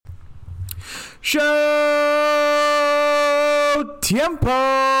Show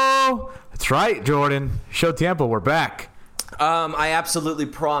Tiempo. That's right, Jordan. Show Tiempo. We're back. I absolutely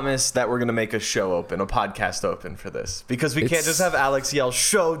promise that we're going to make a podcast open for this. Because we can't just have Alex yell,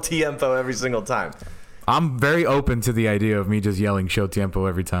 show Tiempo every single time. I'm very open to the idea of me just yelling show Tiempo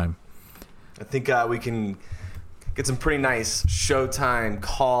every time. I think we can get some pretty nice Showtime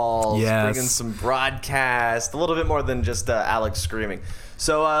calls, yes. bring in some broadcast, a little bit more than just Alex screaming.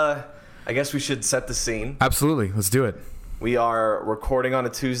 So I guess we should set the scene. Absolutely. Let's do it. We are recording on a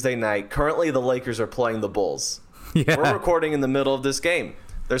Tuesday night. Currently, the Lakers are playing the Bulls. Yeah. We're recording in the middle of this game.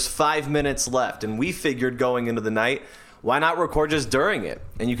 There's 5 minutes left, and we figured going into the night, why not record just during it?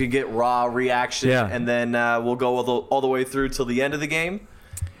 And you could get raw reaction, and then we'll go all the way through till the end of the game,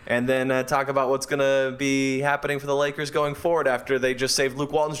 and then talk about what's going to be happening for the Lakers going forward after they just saved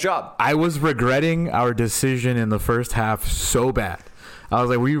Luke Walton's job. I was regretting our decision in the first half so bad. I was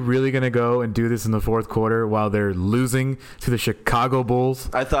like, were you really going to go and do this in the fourth quarter while they're losing to the Chicago Bulls?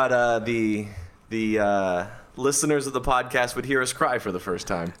 I thought the listeners of the podcast would hear us cry for the first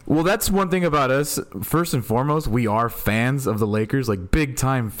time. Well, that's one thing about us. First and foremost, we are fans of the Lakers, like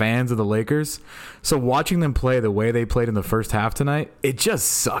big-time fans of the Lakers. So watching them play the way they played in the first half tonight, it just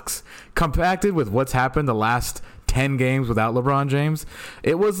sucks. Compacted with what's happened the last 10 games without LeBron James,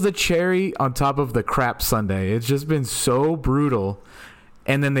 it was the cherry on top of the crap sundae. It's just been so brutal.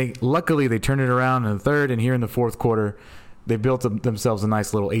 And then luckily they turned it around in the third, and here in the fourth quarter, they built themselves a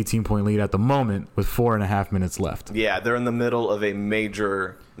nice little 18-point lead at the moment with 4.5 minutes left. Yeah, they're in the middle of a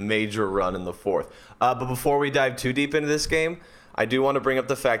major run in the fourth. But before we dive too deep into this game, I do want to bring up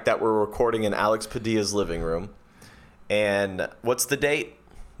the fact that we're recording in Alex Padilla's living room. And what's the date?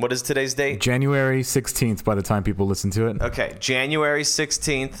 What is today's date? January 16th by the time people listen to it. Okay, January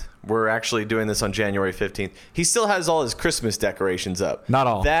 16th. We're actually doing this on January 15th. He still has all his Christmas decorations up. Not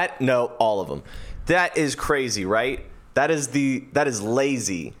all. No, all of them. That is crazy, right? That is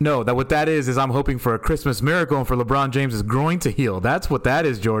lazy. No, what that is I'm hoping for a Christmas miracle and for LeBron James' groin to heal. That's what that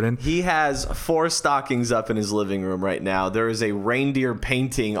is, Jordan. He has 4 stockings up in his living room right now. There is a reindeer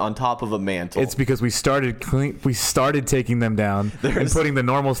painting on top of a mantle. It's because we started taking them down and putting the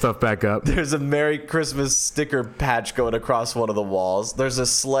normal stuff back up. There's a Merry Christmas sticker patch going across one of the walls. There's a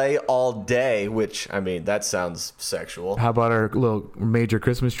sleigh all day, which, I mean, that sounds sexual. How about our little major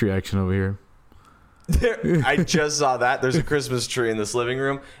Christmas tree action over here? I just saw that. There's a Christmas tree in this living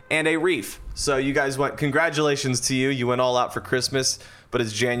room and a wreath. So you guys congratulations to you. You went all out for Christmas, but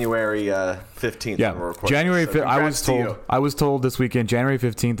it's January 15th. Yeah, January 15th. I was told this weekend, January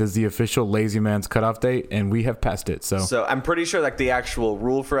 15th is the official Lazy Man's cutoff date, and we have passed it. So I'm pretty sure like the actual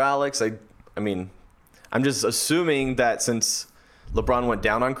rule for Alex, I mean, I'm just assuming that since LeBron went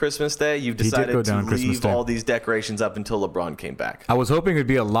down on Christmas Day, you've decided to leave all these decorations up until LeBron came back. I was hoping it would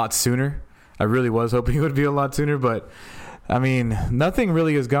be a lot sooner. I really was hoping it would be a lot sooner, but I mean, nothing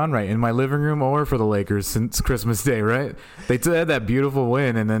really has gone right in my living room or for the Lakers since Christmas Day, right? They had that beautiful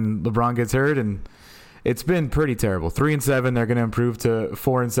win, and then LeBron gets hurt, and it's been pretty terrible. 3-7, they're going to improve to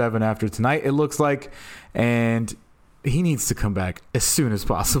 4-7 after tonight, it looks like, and he needs to come back as soon as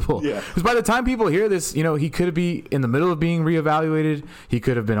possible. Yeah. Because by the time people hear this, he could be in the middle of being reevaluated. He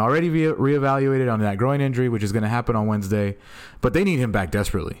could have been already reevaluated on that groin injury, which is going to happen on Wednesday, but they need him back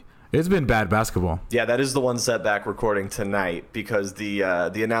desperately. It's been bad basketball. Yeah, that is the one setback recording tonight because the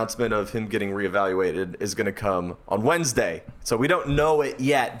announcement of him getting reevaluated is going to come on Wednesday. So we don't know it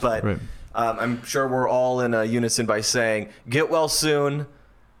yet, but right. I'm sure we're all in unison by saying, get well soon.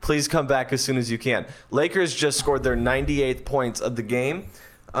 Please come back as soon as you can. Lakers just scored their 98th points of the game.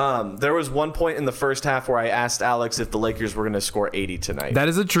 There was one point in the first half where I asked Alex if the Lakers were going to score 80 tonight. That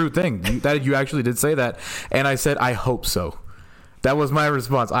is a true thing. You actually did say that. And I said, I hope so. That was my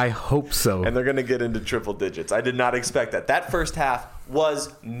response. I hope so. And they're going to get into triple digits. I did not expect that. That first half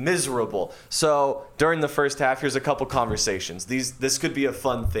was miserable. So during the first half, here's a couple conversations. This could be a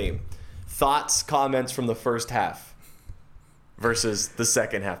fun theme. Thoughts, comments from the first half versus the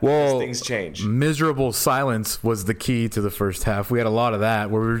second half. Well, things change. Miserable silence was the key to the first half. We had a lot of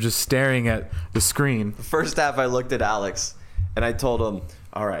that where we were just staring at the screen. The first half, I looked at Alex and I told him,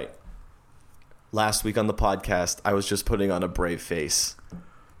 all right, last week on the podcast, I was just putting on a brave face.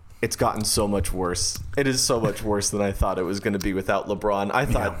 It's gotten so much worse. It is so much worse than I thought it was going to be without LeBron.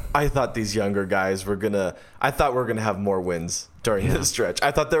 I thought these younger guys were going to have more wins during this stretch.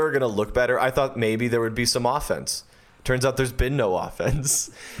 I thought they were going to look better. I thought maybe there would be some offense. Turns out there's been no offense.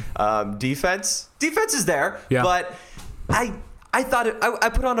 Defense is there, but I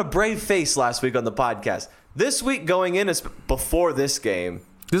put on a brave face last week on the podcast. This week going in, before this game,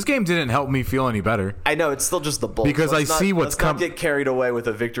 This game didn't help me feel any better. I know, it's still just the Bulls. Because I see what's coming. Let's not get carried away with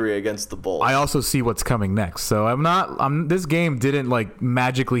a victory against the Bulls. I also see what's coming next. So this game didn't like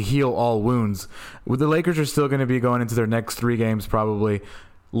magically heal all wounds. The Lakers are still going to be going into their next 3 games probably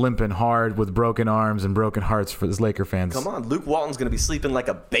limping hard with broken arms and broken hearts for this Laker fans. Come on, Luke Walton's going to be sleeping like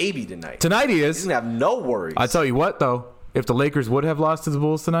a baby tonight. Tonight he is. He's going to have no worries. I tell you what, though, if the Lakers would have lost to the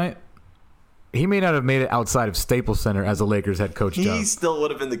Bulls tonight, he may not have made it outside of Staples Center as a Lakers head coach. He still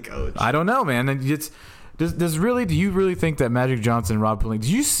would have been the coach. I don't know, man. And do you really think that Magic Johnson and Rob Pelinka?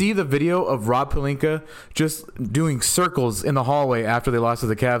 Did you see the video of Rob Pelinka just doing circles in the hallway after they lost to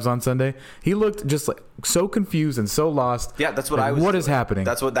the Cavs on Sunday? He looked just like so confused and so lost. Yeah, that's what like, I was. What doing. is happening?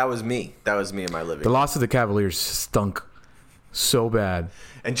 That was me. That was me in my living The room. loss to the Cavaliers stunk so bad.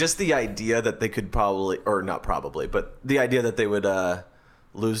 And just the idea that they could probably, or not probably, but the idea that they would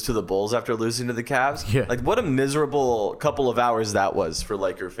lose to the Bulls after losing to the Cavs. Yeah. Like, what a miserable couple of hours that was for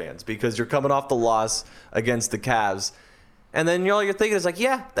Laker fans, because you're coming off the loss against the Cavs, and then all you're thinking is like,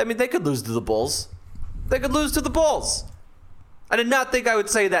 yeah, I mean, they could lose to the Bulls. They could lose to the Bulls. I did not think I would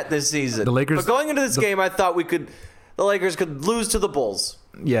say that this season. The Lakers, but going into this game, I thought the Lakers could lose to the Bulls.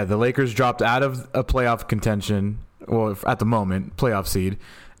 Yeah, the Lakers dropped out of a playoff contention, well, at the moment, playoff seed,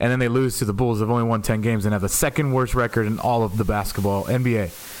 and then they lose to the Bulls. They've only won 10 games and have the second worst record in all of the basketball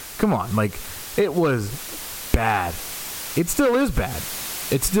NBA. Come on, like, it was bad. It still is bad.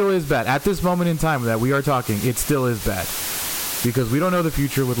 It still is bad. At this moment in time that we are talking, it still is bad. Because we don't know the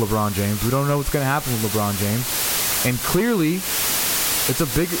future with LeBron James. We don't know what's going to happen with LeBron James. And clearly, it's a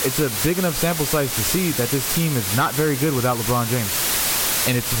big enough sample size to see that this team is not very good without LeBron James.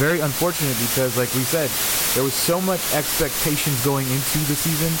 And it's very unfortunate because, like we said, there was so much expectations going into the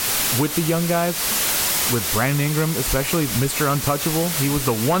season with the young guys, with Brandon Ingram, especially Mr. Untouchable. He was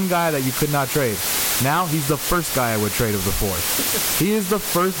the one guy that you could not trade. Now he's the first guy I would trade of the 4. He is the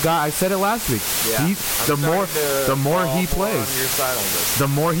first guy. I said it last week. Yeah, the more he plays, the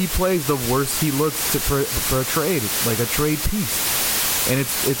more he plays, the worse he looks for a trade, like a trade piece. And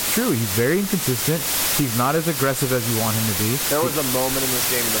it's true. He's very inconsistent. He's not as aggressive as you want him to be. There was a moment in this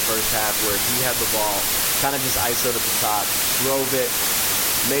game in the first half where he had the ball, kind of just ISO'd at the top, drove it,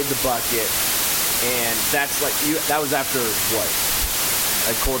 made the bucket, and that's like that was after what?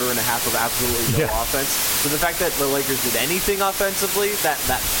 A quarter and a half of absolutely no offense. So the fact that the Lakers did anything offensively, that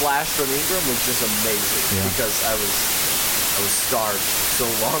flash from Ingram was just amazing because I was starved so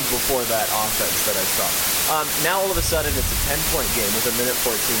long before that offense that I saw. Now all of a sudden it's a 10-point game with a minute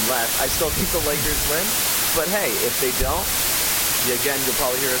 14 left. I still think the Lakers win, but hey, if they don't, you'll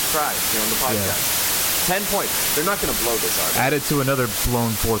probably hear us cry here on the podcast. 10 points. They're not going to blow this, are they? Add it to another blown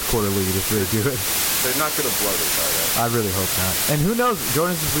fourth quarter lead if they do it. They're not going to blow this, are they? I really hope not. And who knows,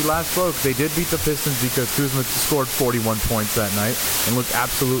 Jordan, since we last spoke, they did beat the Pistons because Kuzma scored 41 points that night and looked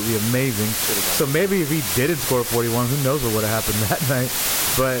absolutely amazing. So maybe if he didn't score 41, who knows what would have happened that night.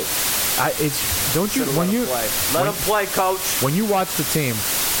 But let him play, coach. When you watch the team,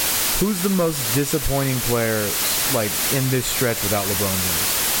 who's the most disappointing player like in this stretch without LeBron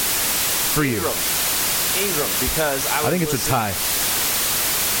James? For you. Ingram, because I think it's a tie.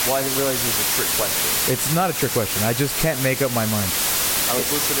 Well, I didn't realize it was a trick question. It's not a trick question. I just can't make up my mind. I was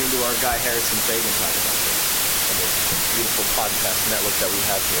listening to our guy Harrison Fagan talk about this on this beautiful podcast network that we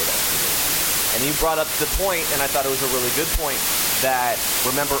have here at LCD. And he brought up the point, and I thought it was a really good point, that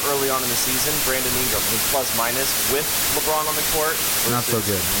remember early on in the season, Brandon Ingram, his plus-minus with LeBron on the court versus not so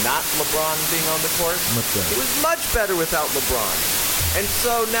good. Not LeBron being on the court. It was much better without LeBron. And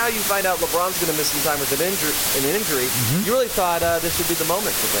so now you find out LeBron's going to miss some time with an injury. Mm-hmm. You really thought this would be the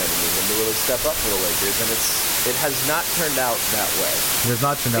moment for Brandon Ingram to really step up for the Lakers, and it has not turned out that way. It has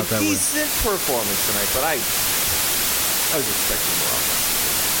not turned out that way. Decent performance tonight, but I was expecting more offense.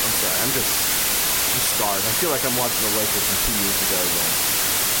 I'm sorry. I'm scarred. I feel like I'm watching the Lakers from 2 years ago again.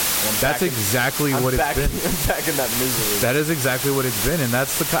 That's exactly what it's been. I'm back in that misery. That is exactly what it's been, and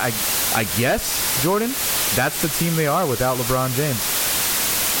that's I guess, Jordan, that's the team they are without LeBron James.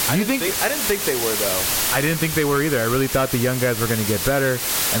 I didn't think they were, though. I didn't think they were either. I really thought the young guys were going to get better,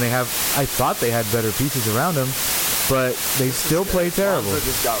 and I thought they had better pieces around them, but they still play terrible. Lonzo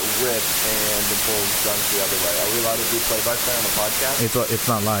just got ripped, and the Bulls dunked the other way. Are we allowed to do play-by-play on the podcast? It's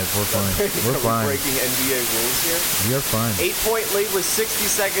not live. We're fine. We're fine. Breaking NBA rules here. You're fine. 8-point lead with 60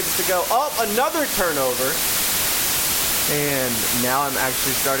 seconds to go. Oh, another turnover. And now I'm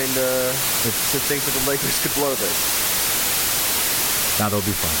actually starting to think that the Lakers could blow this. Now they'll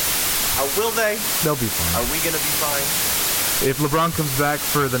be fine. Will they? They'll be fine. Are we going to be fine? If LeBron comes back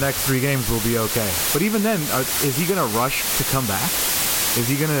for the next 3 games, we'll be okay. But even then, is he going to rush to come back? Is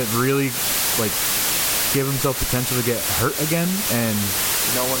he going to really, give himself potential to get hurt again, and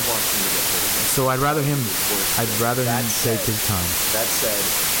No one wants him to get hurt again. so I'd rather him That said- take his time. That said,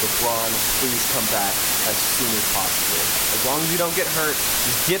 LeBron, please come back as soon as possible. As long as you don't get hurt,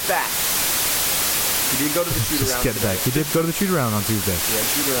 just get back. He did go to the shoot Just around. get back. He did go to the shoot around on Tuesday. Yeah,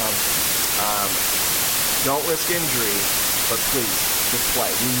 shoot around. Don't risk injury, but please, just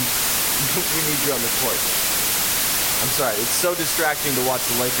play. We need you on the court. I'm sorry, it's so distracting to watch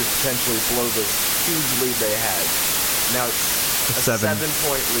the Lakers potentially blow this huge lead they had. Now it's a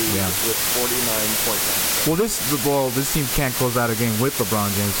 7-point lead with 49.9 seconds. Well, this team can't close out a game with LeBron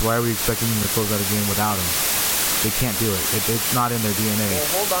James. So why are we expecting them to close out a game without him? They can't do it. It's not in their DNA.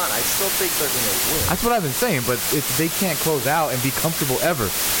 Well, hold on. I still think they're going to win. That's what I've been saying, but they can't close out and be comfortable ever.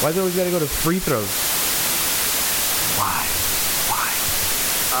 Why they always got to go to free throws? Why?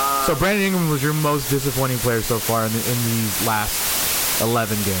 So Brandon Ingram was your most disappointing player so far in these last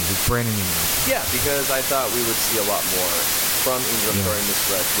 11 games. It's Brandon Ingram. Yeah, because I thought we would see a lot more from Ingram during the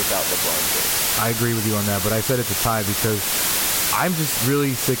stretch without LeBron James. I agree with you on that, but I said it's a tie because I'm just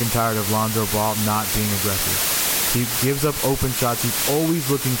really sick and tired of Lonzo Ball not being aggressive. He gives up open shots. He's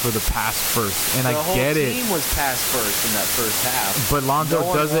always looking for the pass first, and I get it. The whole team was pass first in that first half. But Lonzo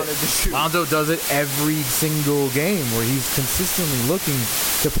does it. Lonzo does it every single game where he's consistently looking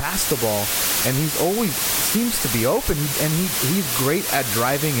to pass the ball, and he's always seems to be open. He's great at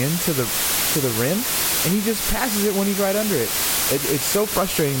driving into the rim, and he just passes it when he's right under it. It's so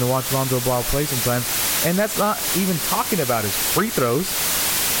frustrating to watch Lonzo Ball play sometimes, and that's not even talking about his free throws.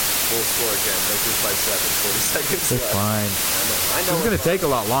 Full score again. Lakers by 7. 40 seconds It's left. fine. I know. It's gonna take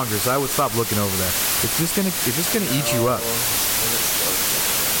a lot longer, so I would stop looking over that. It's just gonna eat you up.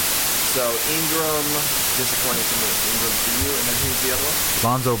 So Ingram, disappointing to me. Ingram for you, and then who's the other one?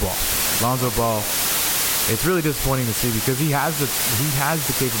 Lonzo Ball. It's really disappointing to see because he has the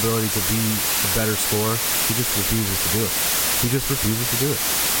capability to be a better scorer. He just refuses to do it.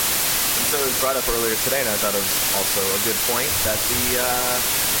 And so it was brought up earlier today, and I thought it was also a good point that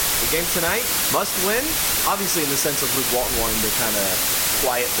the game tonight must win. Obviously, in the sense of Luke Walton wanting to kind of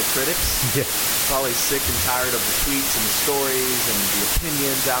quiet the critics. Yeah. Probably sick and tired of the tweets and the stories and the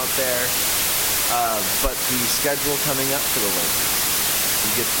opinions out there. But the schedule coming up for the Lakers,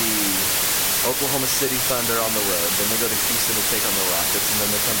 you get the Oklahoma City Thunder on the road, then they go to Houston to take on the Rockets, and then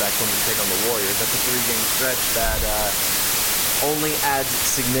they come back home to take on the Warriors. That's a 3-game stretch that only adds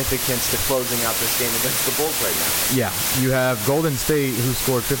significance to closing out this game against the Bulls right now. Yeah, you have Golden State, who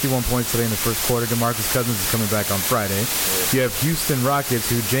scored 51 points today in the first quarter. DeMarcus Cousins is coming back on Friday. You have Houston Rockets,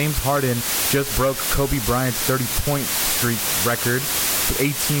 who James Harden just broke Kobe Bryant's 30-point streak record,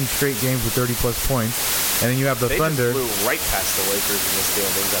 18 straight games with 30-plus points. And then you have the Thunder. They just flew right past the Lakers in the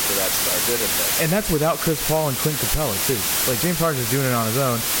standings after that start, didn't they? And that's without Chris Paul and Clint Capella, too. Like, James Harden's doing it on his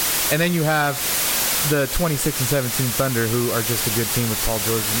own. And then you have the 26 and 17 Thunder, who are just a good team with Paul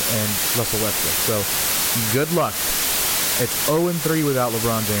George and Russell Westbrook. So, good luck. It's 0-3 without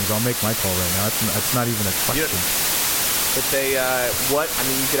LeBron James. I'll make my call right now. That's not even a question. But they,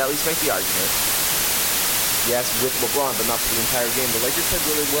 you could at least make the argument. Yes, with LeBron, but not for the entire game. The Lakers played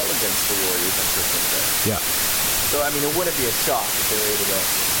really well against the Warriors on Christmas Day. Yeah. So, it wouldn't be a shock if they were able to.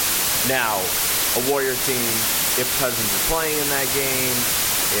 Now, a Warrior team, if Cousins is playing in that game,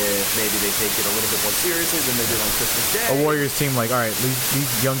 if maybe they take it a little bit more seriously than they did on Christmas Day. A Warriors team like, all right,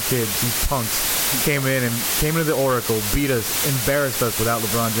 these young kids, these punks, came into the Oracle, beat us, embarrassed us without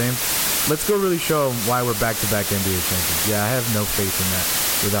LeBron James. Let's go really show them why we're back-to-back NBA champions. Yeah, I have no faith in that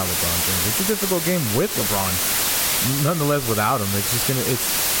without LeBron James. It's a difficult game with LeBron. Nonetheless, without him, the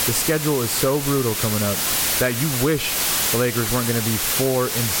schedule is so brutal coming up that you wish the Lakers weren't going to be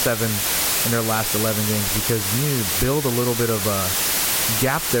 4-7 in their last 11 games because you need to build a little bit of a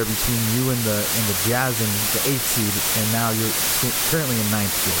gap there between you and the Jazz and the 8th seed, and now you're currently in 9th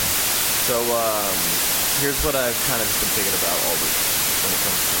seed. So here's what I've kind of been thinking about all week when it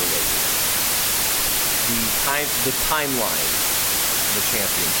comes to the Lakers. The timeline of the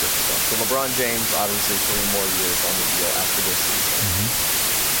championship stuff. So LeBron James, obviously 3 more years on the deal after this season.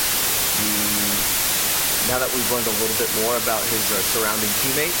 Now that we've learned a little bit more about his surrounding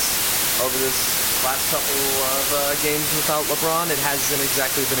teammates over this last couple of games without LeBron, it hasn't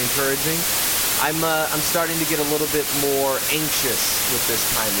exactly been encouraging. I'm starting to get a little bit more anxious with this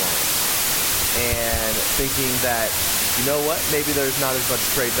timeline and thinking that, you know what, maybe there's not as much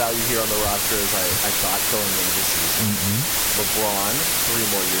trade value here on the roster as I thought going into the season. LeBron,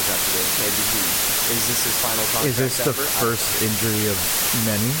 3 more years after this, maybe is this his final contract? Is this the first injury of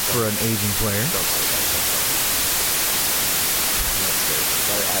many for an aging player? Don't say that.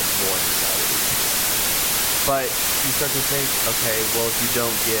 That adds more anxiety. But you start to think, okay, well, if you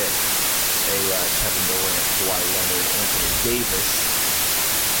don't get a Kevin Durant, Kawhi Leonard, Anthony Davis,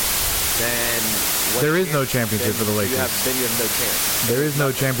 then there is no championship for the Lakers. Then you have no chance. There is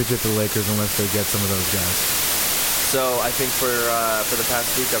no championship for the Lakers unless they get some of those guys. So I think for the past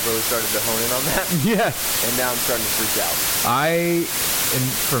week, I've really started to hone in on that. Yeah. And now I'm starting to freak out. And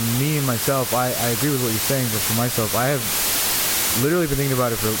for me and myself, I agree with what you're saying, but for myself, I have literally been thinking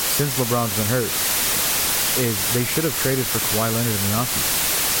about it since LeBron's been hurt. They should have traded for Kawhi Leonard in the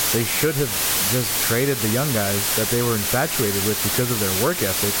offseason. They should have just traded the young guys that they were infatuated with because of their work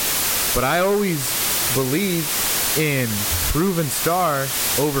ethic. But I always believe in proven star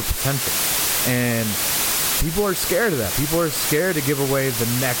over potential. And people are scared of that. People are scared to give away the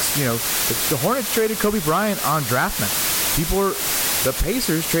next, the Hornets traded Kobe Bryant on draft night. The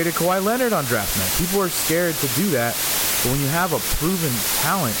Pacers traded Kawhi Leonard on draft night. People are scared to do that. But when you have a proven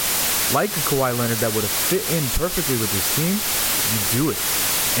talent like a Kawhi Leonard that would have fit in perfectly with this team, you do it.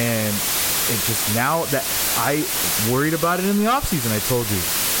 And it just, now that I worried about it in the offseason, I told you,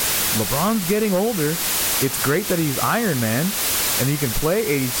 LeBron's getting older. It's great that he's Iron Man and he can play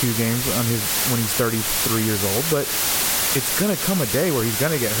 82 games when he's 33 years old, but it's going to come a day where he's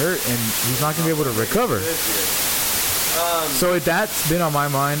going to get hurt and he's not going to be able to recover. So that's been on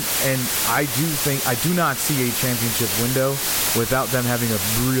my mind, and I do not see a championship window without them having a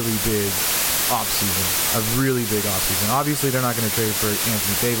really big offseason. Obviously, they're not going to trade for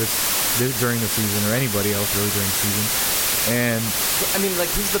Anthony Davis during the season or anybody else really during the season. And I mean,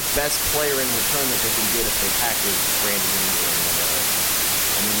 who's the best player in return that they can get if they package Brandon Ingram?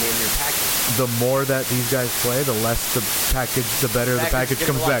 Name your package. The more that these guys play, the less the better the package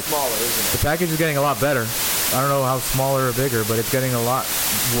comes back. Smaller, isn't it? The package is getting a lot better. I don't know how smaller or bigger, but it's getting a lot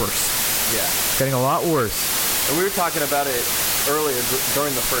worse. Yeah. It's getting a lot worse. And we were talking about it earlier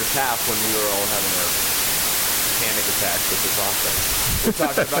during the first half when we were all having a panic attack with this offense. We're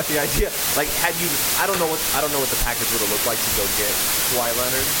talking about the idea, I don't know what the package would have looked like to go get Kawhi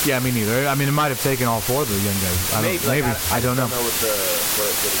Leonard. Yeah, me neither. I mean, it might have taken all four of the young guys. I don't know. What it would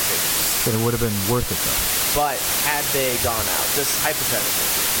have taken. But it would have been worth it, though. But had they gone out, just hypothetically,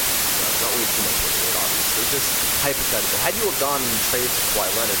 don't read too much into it, obviously, just hypothetical. Had you have gone and traded for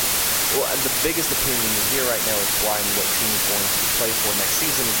Kawhi Leonard, well, the biggest opinion you hear right now is Kawhi and what team is going to play for next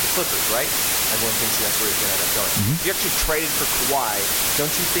season is the Clippers, right? Everyone thinks that's where he's going to end up going. Mm-hmm. If you actually traded for Kawhi,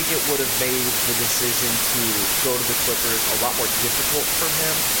 don't you think it would have made the decision to go to the Clippers a lot more difficult for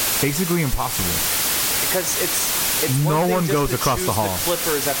him? Basically impossible. Because it's no one goes across the hall. The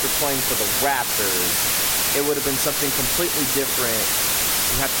Clippers after playing for the Raptors, it would have been something completely different.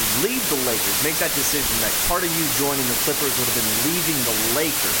 You have to leave the Lakers, make that decision. That part of you joining the Clippers would have been leaving the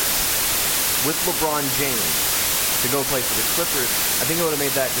Lakers with LeBron James to go play for the Clippers. I think it would have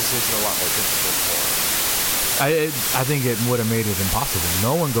made that decision a lot more difficult for him. I think it would have made it impossible.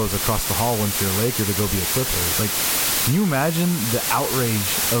 No one goes across the hall once you're a Laker to go be a Clipper. Can you imagine the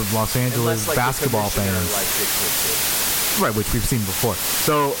outrage of Los Angeles basketball fans? Right, which we've seen before.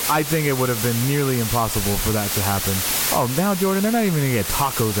 So I think it would have been nearly impossible for that to happen. Oh, now, Jordan, they're not even going to get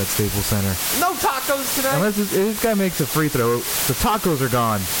tacos at Staples Center. No tacos tonight? Unless this guy makes a free throw, the tacos are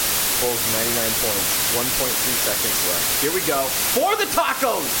gone. Bulls 99 points, 1.3 seconds left. Here we go. For the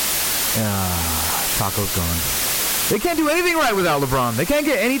tacos! Tacos gone. They can't do anything right without LeBron. They can't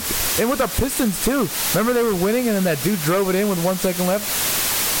get any... And with the Pistons, too. Remember they were winning, and then that dude drove it in with 1 second left?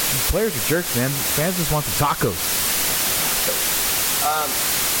 Players are jerks, man. Fans just want the tacos.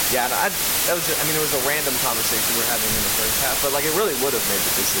 That was it was a random conversation we were having in the first half, but it really would have made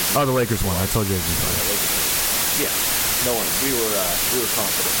the decision. Oh, the Lakers won. I told you. Yeah. No one. We were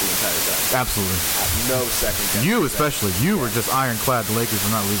confident the entire time. Absolutely. No second guess. You especially. You were just ironclad. The Lakers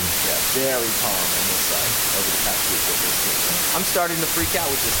were not losing. Yeah, very calm on this side over the past week with this team. I'm starting to freak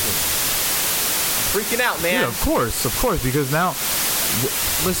out with this team. I'm freaking out, man. Yeah, of course, because now,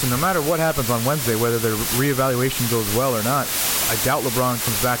 listen, no matter what happens on Wednesday, whether the reevaluation goes well or not, I doubt LeBron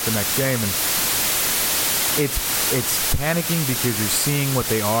comes back the next game, and it's panicking because you're seeing what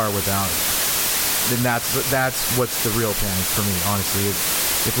they are without it. Then that's what's the real panic for me, honestly.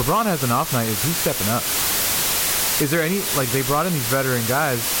 If LeBron has an off night, who's stepping up? Is there any, they brought in these veteran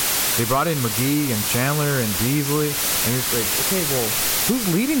guys. They brought in McGee and Chandler and Beasley, and it's okay, well, who's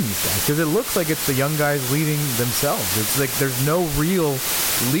leading these guys? Because it looks like it's the young guys leading themselves. It's there's no real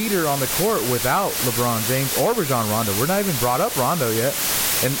leader on the court without LeBron James or Rajon Rondo. We're not even brought up Rondo yet,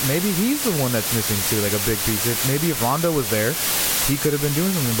 and maybe he's the one that's missing too, a big piece. If Rondo was there, he could have been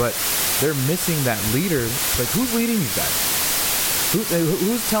doing something, but they're missing that leader. Who's leading these guys?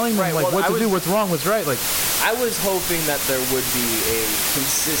 Who's telling them what to do, what's wrong, what's right? I was hoping that there would be a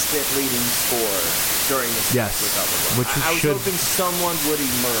consistent leading scorer during this match without LeBron. Which I was hoping someone would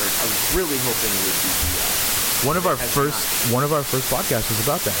emerge. I was really hoping it would be Dion. One of our first podcasts was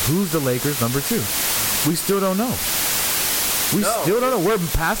about that. Who's the Lakers number 2? We still don't know. Still don't know. We're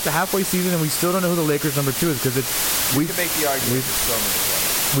past the halfway season and we still don't know who the Lakers number 2 is because we can make the argument for so many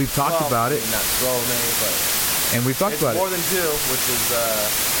players. We've talked about it. Not so many, but we've talked about it. It's more than 2, which is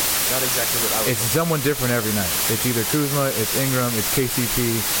not exactly what I was. It's someone different every night. It's either Kuzma, it's Ingram, it's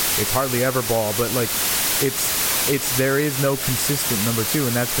KCP, it's hardly ever Ball, but like it's there is no consistent number 2,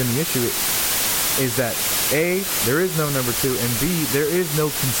 and that's been the issue. Is that A, there is no number 2, and B, there is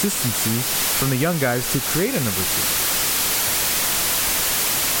no consistency from the young guys to create a number 2.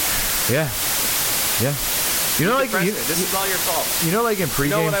 Yeah. You know, like this is all your fault. You know, like in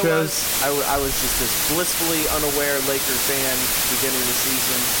pregame shows, I was just this blissfully unaware Laker fan beginning of the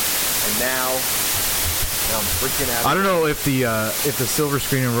season, and now I'm freaking out. I don't know if the Silver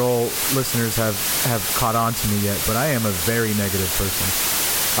Screen and Roll listeners have caught on to me yet, but I am a very negative person.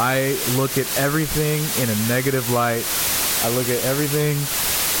 I look at everything in a negative light. I look at everything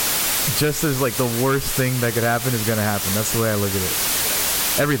just as like the worst thing that could happen is going to happen. That's the way I look at it.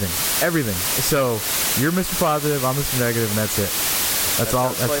 Everything. So you're Mr. Positive, I'm Mr. Negative, and that's it. That's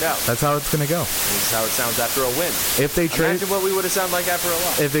all. That's how it's gonna go. This is how it sounds after a win. If they trade, imagine what we would have sounded like after a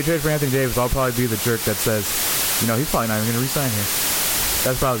loss. If they trade for Anthony Davis, I'll probably be the jerk that says, he's probably not even gonna resign here.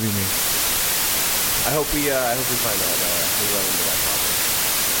 That's probably me. I hope we find out we run into that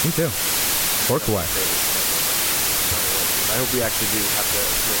problem. Me too. Or Kawhi. I hope we actually do have to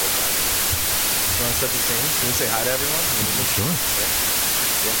deal with that. You want to set the scene? Can we say hi to everyone? Sure. Yeah.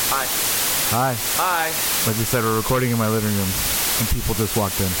 Hi. Like you said, we're recording in my living room, and people just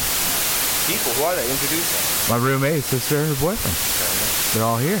walked in. People? Who are they? Introduce them. My roommate, sister, and her boyfriend. Okay. They're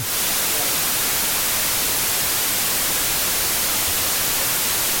all here.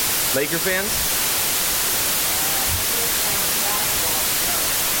 Laker fans?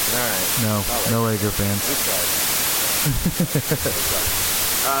 All right. No Laker fans.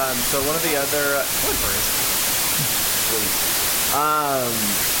 So one of the other... please.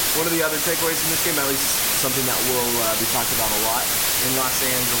 One of the other takeaways from this game, at least something that will be talked about a lot in Los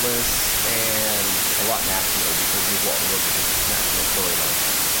Angeles and a lot nationally because of what was a national storyline.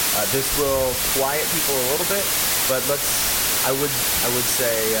 This will quiet people a little bit, but I would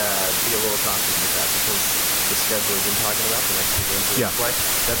say be a little cautious with that because the schedule we've been talking about, the next two games we're going to play,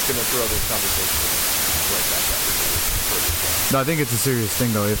 that's going to throw those conversations right back up. No, I think it's a serious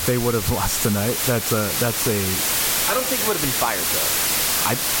thing though. If they would have lost tonight, that's a. I don't think he would have been fired though.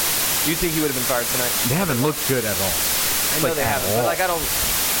 Do you think he would have been fired tonight? They haven't looked good at all. I know they haven't, but I don't.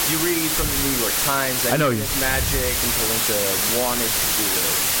 You read from the New York Times. I know you. Magic and Pelinka wanted to do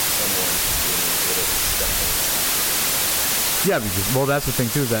it. Someone would have stepped in. Yeah, because that's the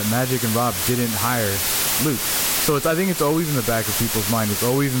thing too is that Magic and Rob didn't hire Luke, so I think it's always in the back of people's mind. It's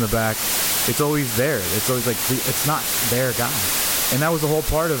always in the back. It's always there. It's always like it's not their guy, and that was the whole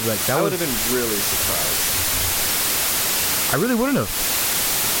part of like that. I would have been really surprised. I really wouldn't have.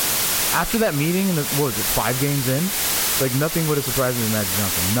 After that meeting, what was it, 5 games in? Like, nothing would have surprised me with Magic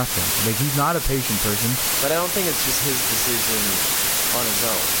Johnson. Nothing. Like, he's not a patient person. But I don't think it's just his decision on his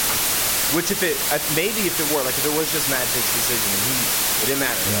own. Which maybe if it were, like if it was just Magic's decision, and it didn't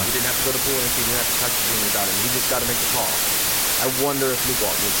matter. Yeah. He didn't have to go to Poole, and he didn't have to talk to Jimmy about it. He just got to make the call. I wonder if Luke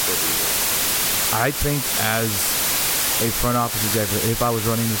Walton would still be here. I think as a front office executive, if I was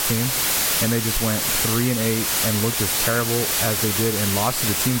running this team, and they just went 3-8 and looked as terrible as they did and lost to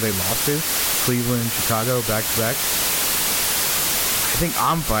the teams they lost to, Cleveland, Chicago, back-to-back, I think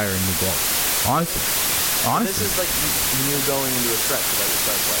I'm firing Luke Walton. Honestly. This is like you going into a stretch without your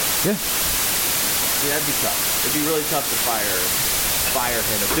star player. Yeah. That'd be tough. It'd be really tough to fire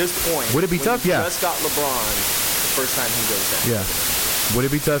him at this point. Would it be tough? Yeah. Just got LeBron the first time he goes down. Yeah. Would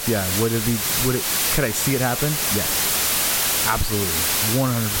it be tough? Yeah. Could I see it happen? Yes. Absolutely.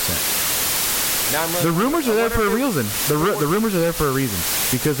 100%. The rumors are there for a reason. The rumors are there for a reason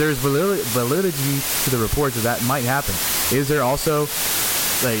because there's validity to the reports that might happen. Is there also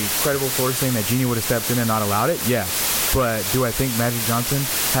a credible source saying that Jeannie would have stepped in and not allowed it? Yeah. But do I think Magic Johnson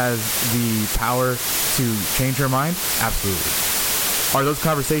has the power to change her mind? Absolutely. Are those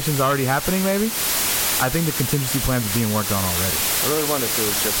conversations already happening maybe? I think the contingency plans are being worked on already. I really wonder if it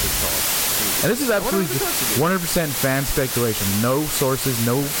was just his fault. And this is absolutely just 100% fan speculation. No sources,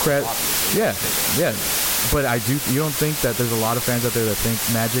 no credit. Yeah. But you don't think that there's a lot of fans out there that think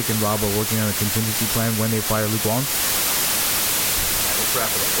Magic and Rob are working on a contingency plan when they fire Luke Walton? Let's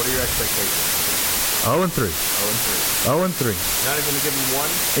wrap it up. What are your expectations? 0 and 3. 0 and 3. 0 and 3. Not even going to give him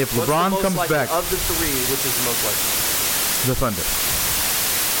one? If What's LeBron the most comes likely? back, Of the three, which is the most likely? the Thunder.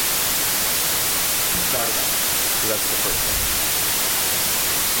 Start it out. So that's the first one.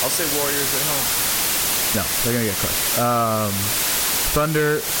 I'll say Warriors at home. No, they're gonna get crushed.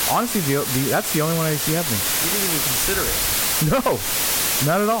 Thunder. Honestly, that's the only one I see happening. You didn't even consider it. No,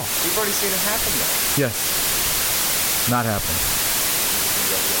 not at all. We've already seen it happen, though. Yes, not happening.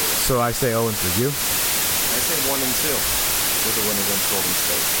 So I say 0 and 3. You? I say 1 and 2 with a win against Golden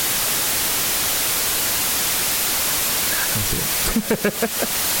State. I see it.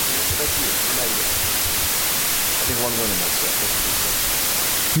 That's you. I think 1 win in that set.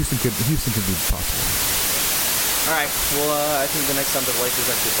 Houston could be possible. All right. Well, I think the next time the Lakers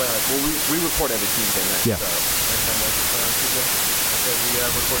actually play on it. Well, we record every Tuesday night. Yeah. So next time Lakers play on Tuesday, I say we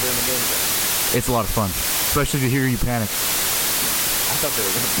record during the game again. It's a lot of fun, especially to hear you panic. I thought they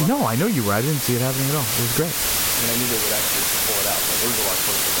were going to play. No, I know you were. I didn't see it happening at all. It was great. I mean, I knew they would actually pull it out, but it was a lot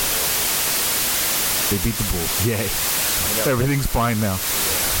closer than it was. They beat the Bulls. Yay. I know. Everything's fine now. Yeah.